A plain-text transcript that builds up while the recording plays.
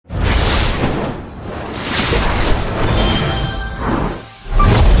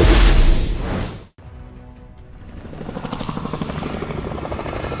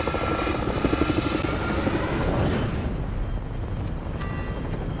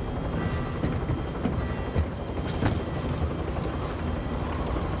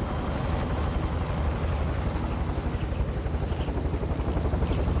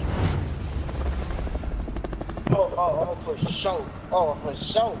for sure. Oh, for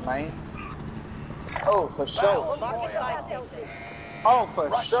sure, man. Oh, for sure. Oh, for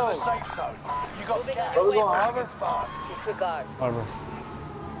Rush sure. to the safe zone. You got gas. Where we going, Harvard? Fast. Disregard. Harbor.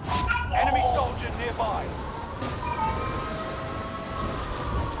 Enemy soldier nearby.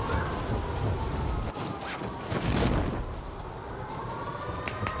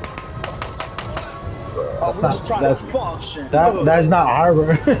 Oh, we're just trying to function. That's not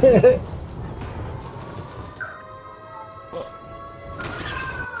Harbor.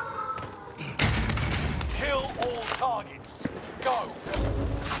 Kill all targets. Go.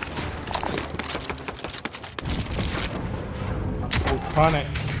 Chronic.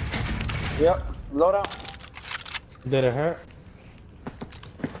 Yep. Load out. Did it hurt?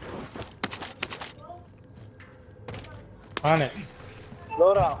 Chronic.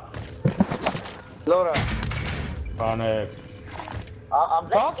 Load out. Load out. Chronic. I'm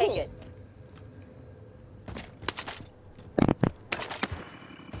Let's take talking. it.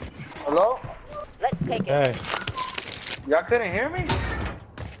 Hello? Let's take it. Hey. Y'all couldn't hear me?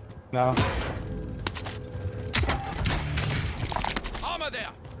 No. Armor there.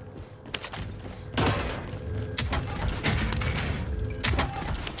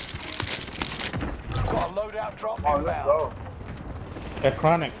 Got a loadout drop Oh, let's inbound. go. Get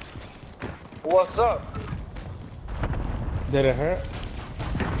Chronic. What's up? Did it hurt?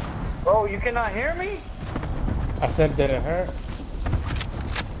 Bro, you cannot hear me? I said, did it hurt?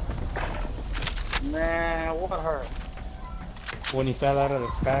 Man, what hurt? When he fell out of the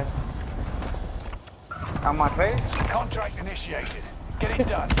sky? On my face? Contract initiated. Get it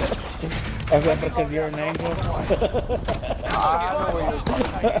done. Is that because you're an angel? I know where you're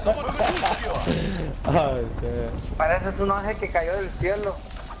Oh, shit. Pareces un ángel que cayó del cielo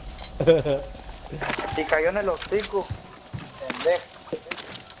y cayó en el hocico. Pendejo.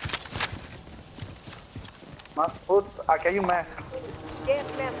 Más put, aquí hay un mask. Gas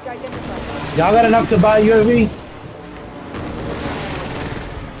mask identified. Y'all got enough to buy a UAV?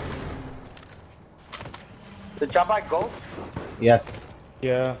 Did y'all buy ghost? Yes.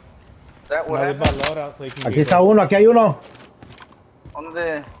 Yeah. That No, what we happened? bought loadout so you can Aquí get está gold. uno, aquí hay uno.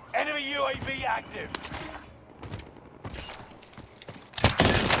 ¿Dónde? Enemy UAV active.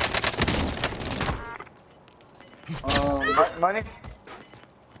 Money?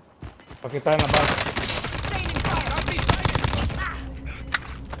 Aquí está en la base.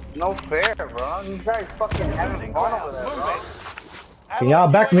 No fair, bro. You guys fucking having fun over there, bro. Can y'all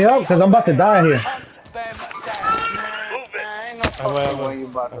back me up? Because I'm about to die here. Hunt them down. Ain't no fucking way you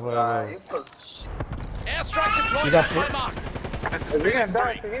about to die. You put- Airstrike deployed You got at my mark. If you're gonna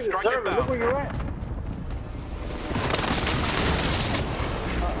die, you deserve it. Look where you're at.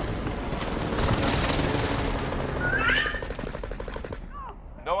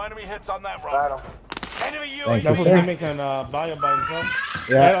 No enemy hits on that run. Got him. Enemy Thank UAV. That you. was him can buy it by himself.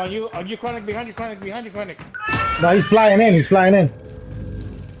 Yeah. Hey, on you, Chronic, behind you, Chronic, behind you, Chronic. No, he's flying in, he's flying in.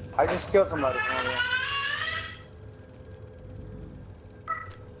 I just killed somebody.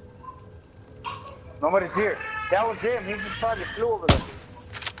 Nobody's here. That was him. He just probably flew over there.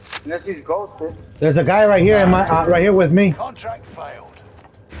 Unless he's ghosted. There's a guy right here in my right here with me. Contract failed.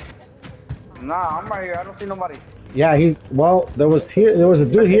 Nah, I'm right here. I don't see nobody. Yeah, he's there was a dude Unless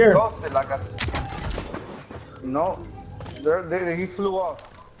he's here. ghosted, like us. No. He flew off.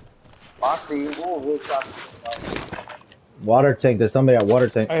 I see. Ooh, Water tank, there's somebody at water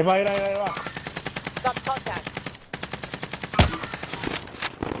tank. Ahí va, ahí va. Got contact.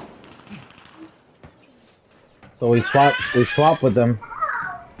 So we swap with them.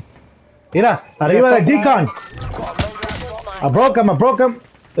 Mira, arriba del decon. I broke him.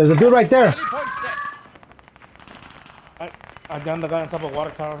 There's a dude right there. I downed the guy on top of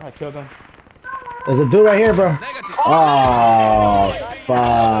water tower. I killed him. There's a dude right here, bro. Oh,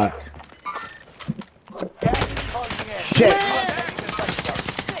 fuck. Shit.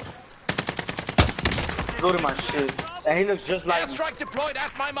 Look at my shit. And he looks just like me. Airstrike deployed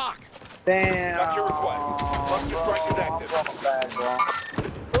at my mark. Damn. Got your request. Cluster strike is active. I'm bad, bro.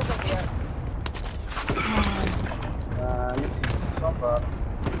 Moving here. You see somebody.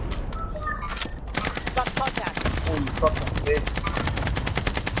 Got contact. Oh, you fucking bitch.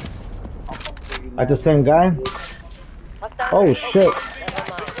 At the same guy? Hostile. Oh, shit. Never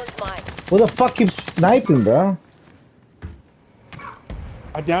mind. One's mine. Who the fuck keeps sniping, bro?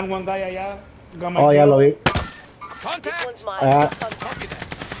 I downed one guy allá. Got my Oh, yeah, kill. lo vi. This Contact. one's mine. Contact. Copy that.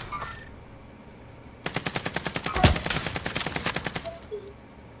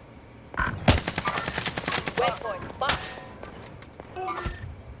 Waypoint. Spot.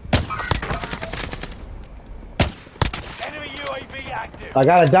 Enemy UAV active. I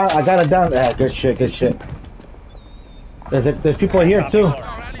got it down. Yeah, good shit. There's people here too. Our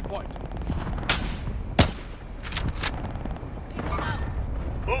rally point.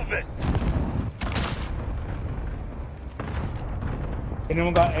 Move it.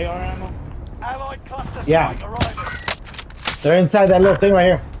 Anyone got AR ammo? Allied cluster Yeah. strike arriving. They're inside that little thing right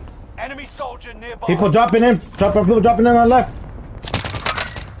here. Enemy soldier nearby. People dropping in. People dropping in on the left.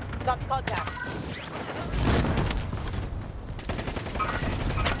 Got contact.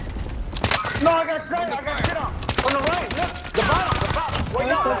 No, I got shit. I got shit on. On the right. Look. The bottom. Where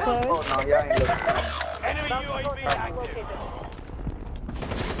y'all at? Oh, no, y'all ain't looking. Enemy UAV Contact active. located.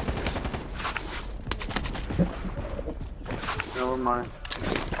 Never mind.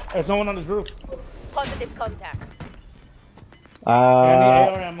 There's someone on this roof. Positive contact. I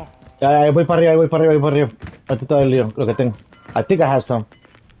need AR ammo. Voy para arriba. Aquí está el lío, lo que tengo. I think I have some.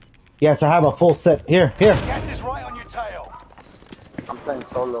 Yes, I have a full set. Here. Gas is right on your tail. I'm playing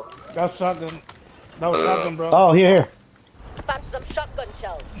solo. That was shotgun. That was shotgun, bro. Oh, here. Found some shotgun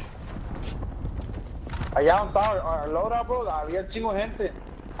shells. Allá donde estaba our loadout, bro, había chingo de gente.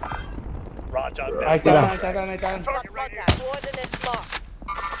 Roger Ahí that. están, ahí están. Got contact. Coordinates marked.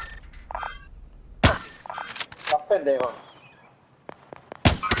 Estás pendejo.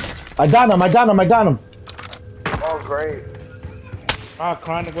 I got him. Oh, great. Ah,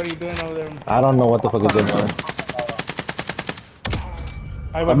 Kronik, what are you doing over there? I don't know what the fuck is going on.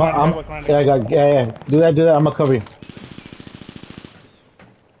 I was Kronik. Yeah. Do that. I'm gonna cover you.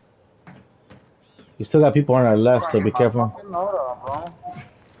 You still got people on our left, so be careful. Fucking loadout, bro.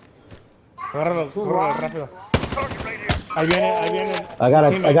 Agárralo, rápido. Target right here. Ahí viene.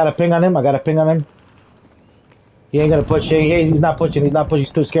 I got a ping on him. He ain't gonna push. He's not pushing.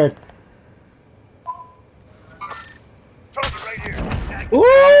 He's too scared. Target right here.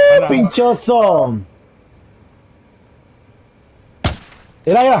 Pinchoso.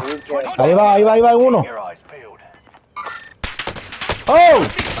 Mira allá. Ahí va uno. Your eyes peeled. ¡Oh!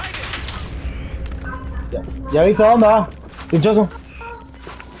 ¿Ya viste dónde va? Pinchoso.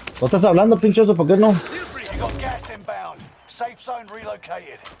 ¿No estás hablando, pinchoso? ¿Por qué no? You got gas inbound. Safe zone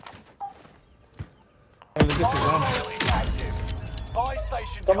relocated. Hey, let's get this on. Fire is active. Buy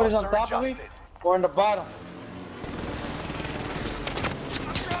station Somebody's costs on are top of me adjusted. or in the bottom.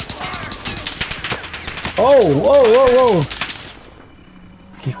 ¡Oh!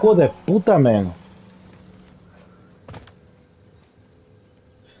 Hijo de puta, man.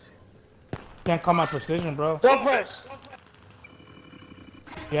 Can't call my precision, bro. Go first.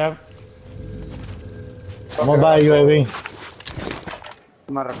 Yeah. Vamos a dar UAV.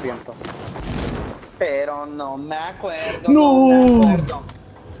 Me arrepiento. Pero no me acuerdo. No. No me acuerdo.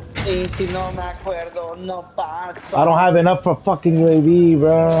 Y si no me acuerdo, no paso. I don't have enough for fucking UAV,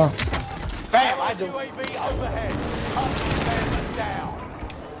 bro. Bam, I do. UAV overhead. Hunt them down.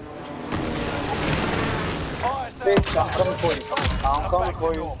 Fire sale. Bitch, I'm coming for you. I'm coming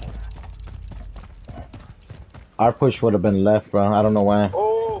for you. Our push would have been left, bro. I don't know why.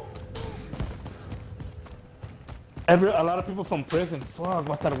 Oh, A lot of people from prison. Fuck,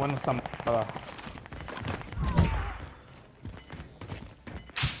 va a estar bueno esta mamada.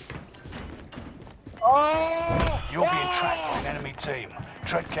 oh. You'll be entrapped by an enemy team.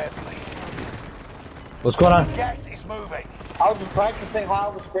 Tread carefully. What's going on? Gas is moving. I was just practicing how I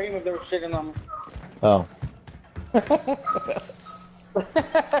was screaming if they were shitting on me. Oh.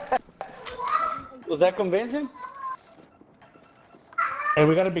 Was that convincing? Hey,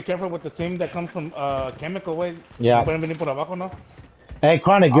 we gotta be careful with the team that comes from chemical waste. Yeah. Pueden venir por abajo, ¿no? Hey,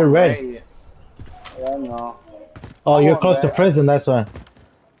 Kronik, you're ready. Yeah, no. Oh, you're Oh, close to man. prison, that's why.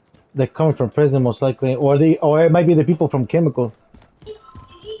 They're coming from prison most likely. Or it might be the people from chemical.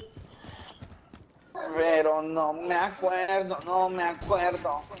 Pero no me acuerdo.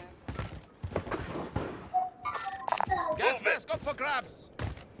 Gas mask up for grabs.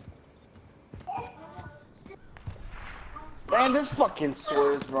 Man, this fucking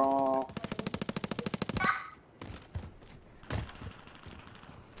Swiss, bro.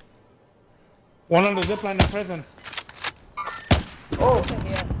 One on the zipline in prison. Oh,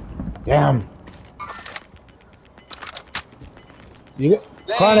 Damn. You get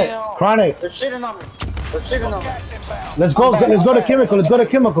Kronik. They're shitting on me. They're shitting on me. Gas inbound. Let's go to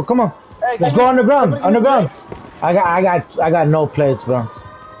chemical. Come on. Hey, Let's give go me- underground. somebody give me plates. I got no plates, bro.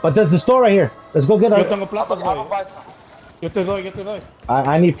 But there's the store right here. Let's go get Yo our. tengo platos, I'm gonna güey. buy some. Yo te doy.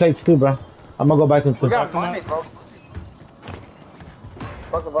 I need plates too, bro. I'm gonna go buy some too. We got money, bro.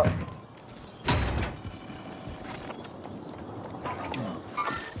 Talk about it.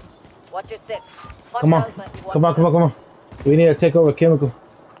 Watch your six. Come on. We need to take over chemical.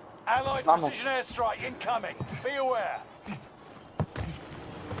 Allied Vamos. precision airstrike incoming. Be aware.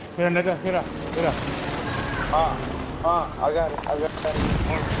 Mira, nigga, mira. Ah, I got it.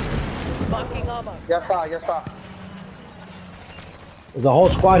 Marking armor. Ya está. There's a whole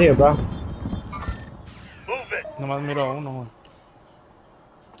squad here, bro. Nomás miro a uno, man.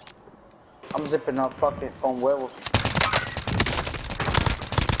 I'm zipping up fucking con huevos.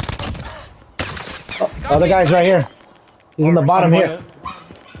 The other guy's right here. He's in the bottom here.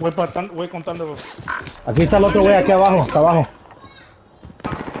 Voy contando. Aquí está el otro güey, aquí abajo, está abajo.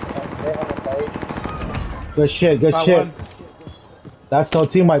 Good shit, good shit. One. That's no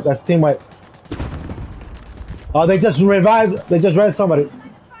team wipe, that's team wipe. Oh, they just revived somebody.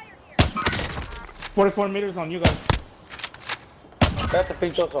 44 meters on you guys. Espérate,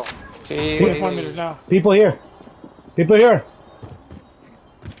 pinchoso. 44 meters now. People here. People here.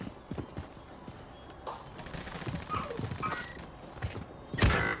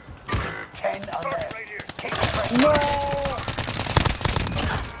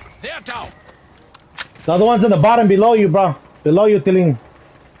 They're down. The other one's in the bottom below you, bro. Below you, Tilling.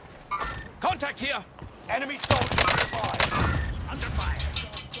 Contact here. Enemy soldiers nearby. Under fire.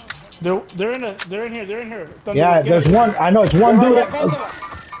 They're in here. Thunder, Yeah, get there's it. one. I know it's one dude.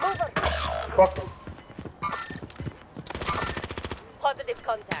 Fuck. Positive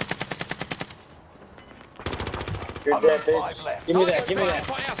contact. You're Only dead, 5 bitch. left. Give me that. Target's primed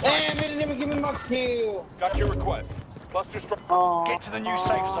for airstrike. Damn, it didn't even give me my kill. Got your request. Clusters from. Get to the new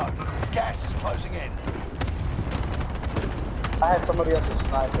safe zone. Gas is closing in. I had somebody else's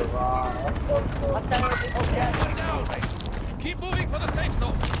sniper. Gas is moving. Keep moving for the safe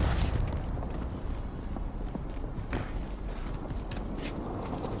zone.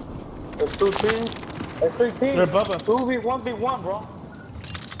 There's 2 teams. There's 3 teams. They're above us. 2v1v1, bro.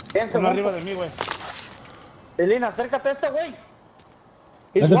 Están arriba de mí, güey. Elena, acércate a este güey.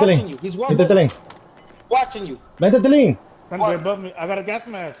 He's Vente, watching Tilling. you. He's Vente, Tilling. watching you. Vente, Tilling. They're above me. I got a gas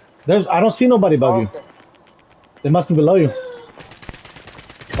mask. I don't see nobody above you. Okay. They must be below you.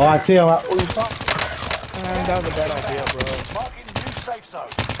 Oh, I see him. Man, that was a bad idea, bro. Marking new safe zone.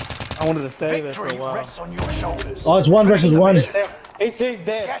 I wanted to stay there for Victory a while. rests on your shoulders. Oh, it's 1 versus 1. He's dead.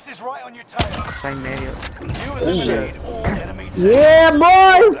 Gas is right on your tail. Está en medio. You eliminated all enemy teams. Yeah,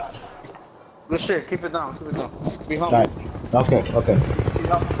 boy! Good shit. Keep it down. Be humble. Right. Okay. Be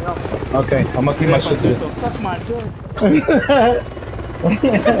humble. Okay, I'm gonna keep my shit to it. That's my turn.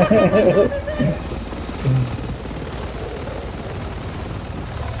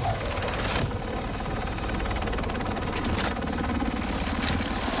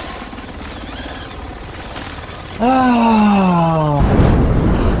 Ah.